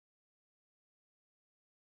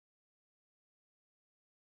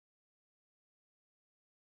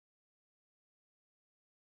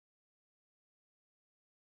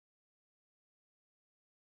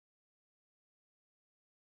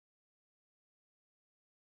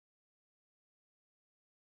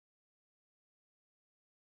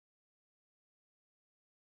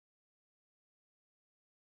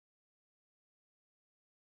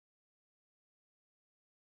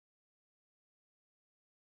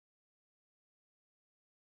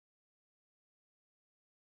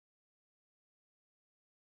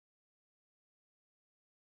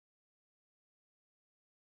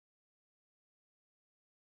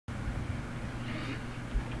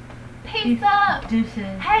Peace up.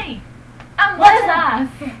 Deuces. Hey, I'm Liz.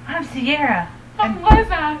 I'm Sierra. I'm Liz.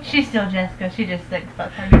 She's still Jessica. She just thinks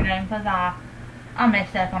that's her new name because I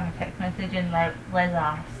messed up on the text message and wrote Liz.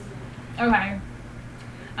 Okay.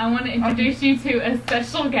 I want to introduce you to a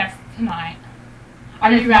special guest tonight.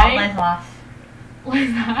 Are you ready? Liz.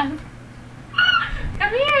 Liz.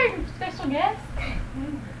 Come here, special guest.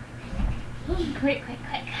 Quick.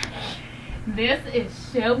 This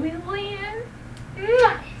is Shelby Lynn.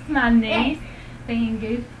 It's my niece, being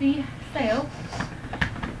goofy self.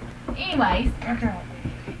 Anyways, that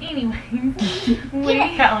looked really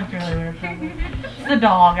weird. It's the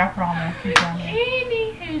dog, I promise.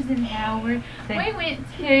 Anywho's in Howard, we went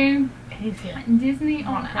to Disney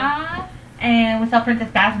on Ice. And we saw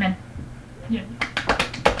Princcess BAZMINE. Yeah.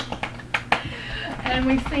 And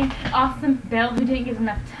we've seen awesome Belle, who didn't get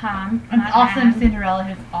enough time. And awesome Cinderella,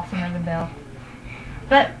 who's awesomer than Belle.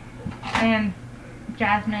 And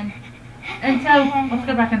Jasmine. And so, let's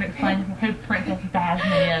go back and explain who Princcess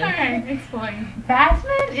BAZMINE is. Okay, explain.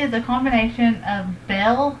 BAZMINE is a combination of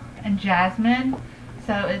Belle and Jasmine.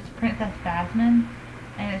 So it's Princcess BAZMINE.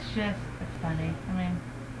 And it's funny. I mean,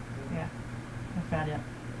 yeah. That's about it.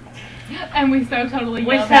 And we so totally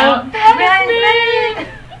yelled out, BAZMINE!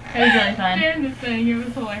 It was really fun. During the thing, it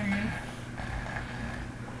was hilarious.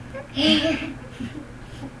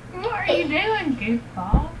 What are you doing,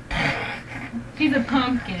 goofball? She's a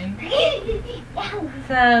pumpkin.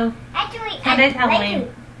 So, Sunday's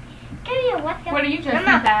Halloween. What are you dressing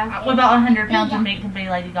up as? We bought 100 pounds of meat to be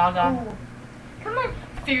Lady Gaga. Come on.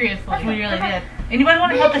 Seriously. We really did. Anybody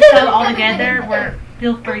want to help us sew all together?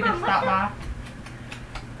 Feel free to stop by.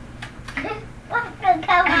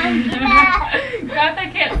 God, I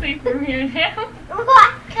can't see from here now.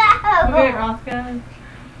 Okay, Roscoe.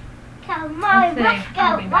 Come on, let's go.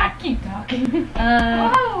 I'll be back. Keep talking.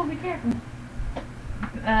 Whoa, be careful.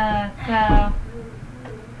 So,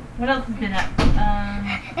 what else has been up? I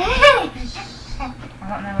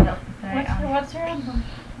don't know what else to say. What's your number?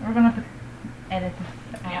 We're going to have to edit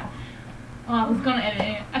this out. Yeah. Well, I was going to edit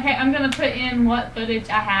it. Okay, I'm going to put in what footage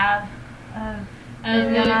I have of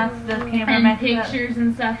the camera and pictures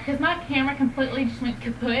and stuff, because my camera completely just went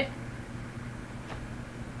kaput.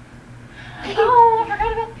 Oh, I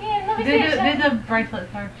forgot about the pen. Let me see it. Do the bracelet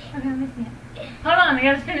first. Okay, let me see it. Hold on, I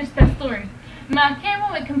gotta finish that story. My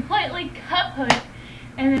camera went completely kaput,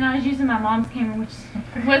 and then I was using my mom's camera, which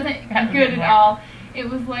wasn't good at all. It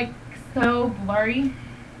was like so blurry.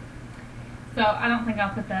 So I don't think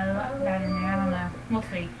I'll put that in there. I don't know. We'll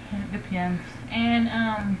see. It depends. And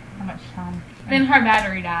how much time? Then her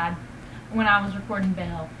battery died when I was recording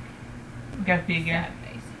Belle. Go figure. Sad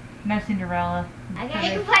face. No Cinderella. Why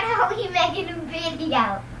are we making a video?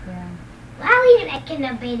 Yeah. Why are we making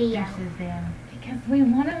a video? Because we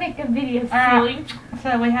want to make a video, silly.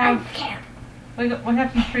 So we have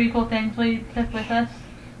some pretty cool things we took with us.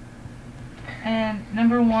 And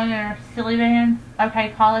number one are silly bands.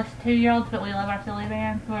 Okay, call us 2-year-olds, but we love our silly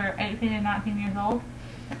bands. We're 18 and 19 years old.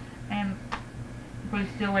 And we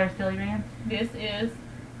still wear silly bands. This is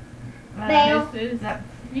Belle. This is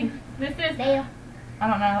Belle. I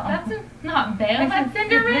don't know. That's not Belle. That's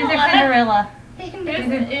Cinderella. This is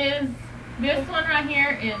Cinderella. This one right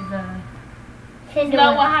here is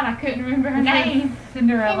Cinderella. Snow White. I couldn't remember her name.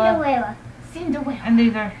 Cinderella. Cinderella. And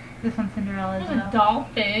this one's Cinderella as well. A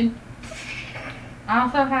dolphin. I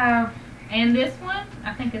also have, and this one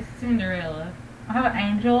I think is Cinderella. I have an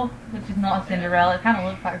angel, which is not Cinderella. It kind of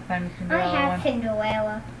looks like the same as Cinderella. I have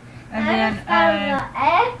Cinderella. And then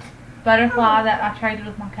butterfly that I traded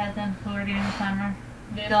with my cousin who we're getting this summer.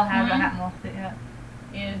 Still have it. I haven't lost it yet.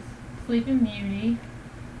 Is Sleeping Beauty.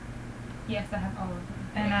 Yes, I have all of them.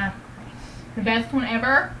 And the best one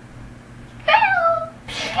ever. Belle.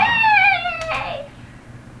 Yay!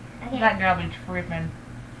 Okay. That girl be tripping.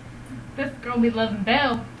 This girl be loving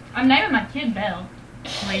Belle. I'm naming my kid Belle.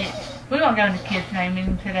 Sweet. We won't go into kids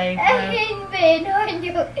naming today. So.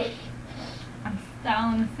 I'm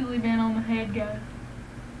styling a silly band on the head, guys.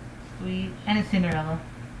 Sweet. And it's Cinderella.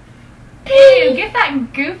 Ew, get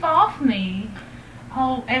that goof off me.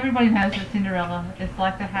 Oh, everybody knows that Cinderella is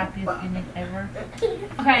like the happiest image ever.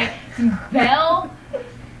 Okay, Belle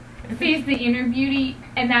sees the inner beauty,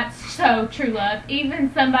 and that's so true love.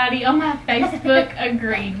 Even somebody on my Facebook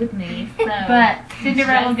agreed with me. So but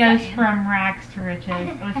Cinderella goes from rags to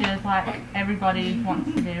riches, which is like everybody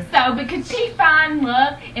wants to do. So, but could she find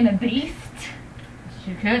love in a beast?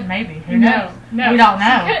 She could, maybe. Who knows? No, we don't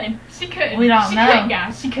know. She could. We don't know. She could,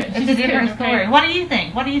 guys. She could. It's a different story. What do you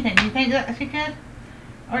think? Do you think that she could?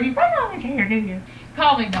 Or you probably don't care, do you?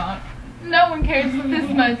 Probably not. No one cares this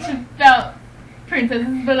much about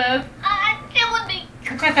princesses but us. Killing me.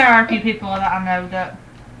 Looks like there are a few people that I know that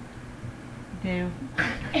do,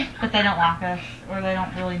 but they don't like us or they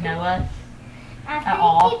don't really know us at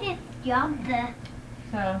all. I think it's jumped the.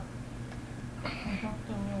 So,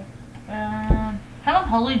 how about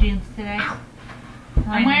holy jeans today?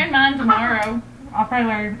 I'm wearing mine tomorrow. I'll probably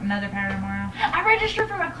wear another pair tomorrow. I registered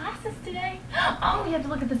for my classes today. Oh, you have to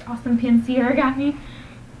look at this awesome pin Sierra got me.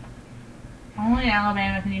 Only in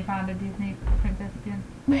Alabama can you find a Disney princess pin.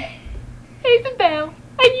 Isabel,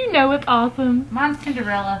 and you know it's awesome. Mine's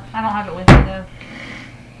Cinderella. I don't have it with me though.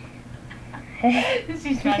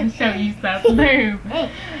 She's trying to show you something.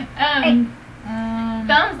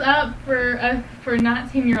 Thumbs up for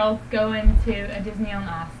 19-year-olds going to a Disney on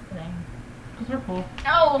Ice thing. Those are cool.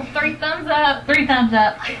 Oh, 3 thumbs up. 3 thumbs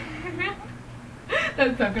up.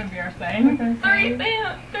 That's so gonna be our saying. Okay.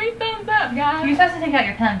 3 thumbs up, guys. You're supposed to take out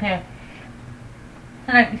your tongue too.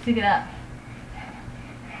 Alright, you stick it up.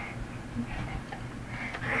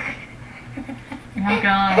 Oh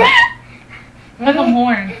god. Look at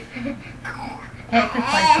horns. That's this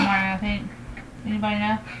place tomorrow, I think. Anybody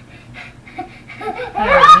know?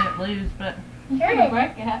 I didn't lose, but. Where's the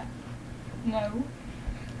break at? No.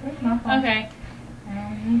 Where's my phone? Okay.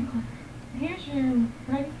 Here's your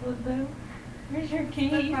bracelet though. Here's your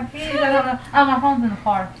keys. My keys, I don't know. Oh, my phone's in the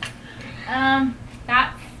car.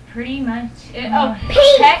 That's pretty much it. Oh,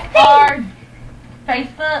 Check our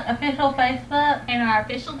Facebook, official Facebook. and our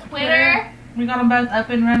official Twitter. We got them both up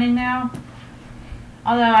and running now.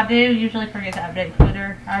 Although I do usually forget to update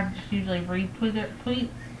Twitter. I just usually read tweets.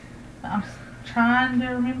 But I'm trying to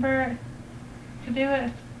remember to do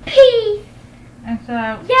it. Peace. And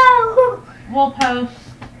so Yo. we'll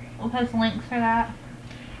post links for that.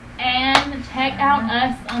 And check out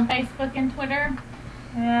us on Facebook and Twitter.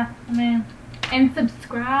 Yeah, I mean, And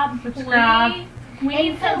subscribe, Subscribe. please. We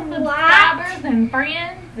need some And what? subscribers and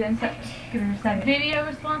friends and give her a second. video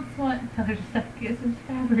response. What? Tell her to get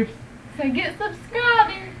subscribers. So get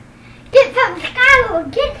subscribing. Get subscriber.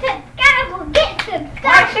 Get subscriber. Get subscriber.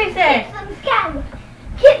 What'd she say? Get subscriber.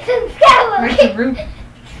 Get subscriber. Where's the roof?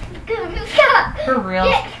 Subscriber. For real.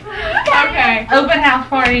 Get subscriber. Okay. Open house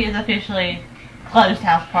party is officially closed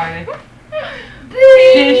house party.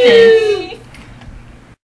 Peace. Deuces.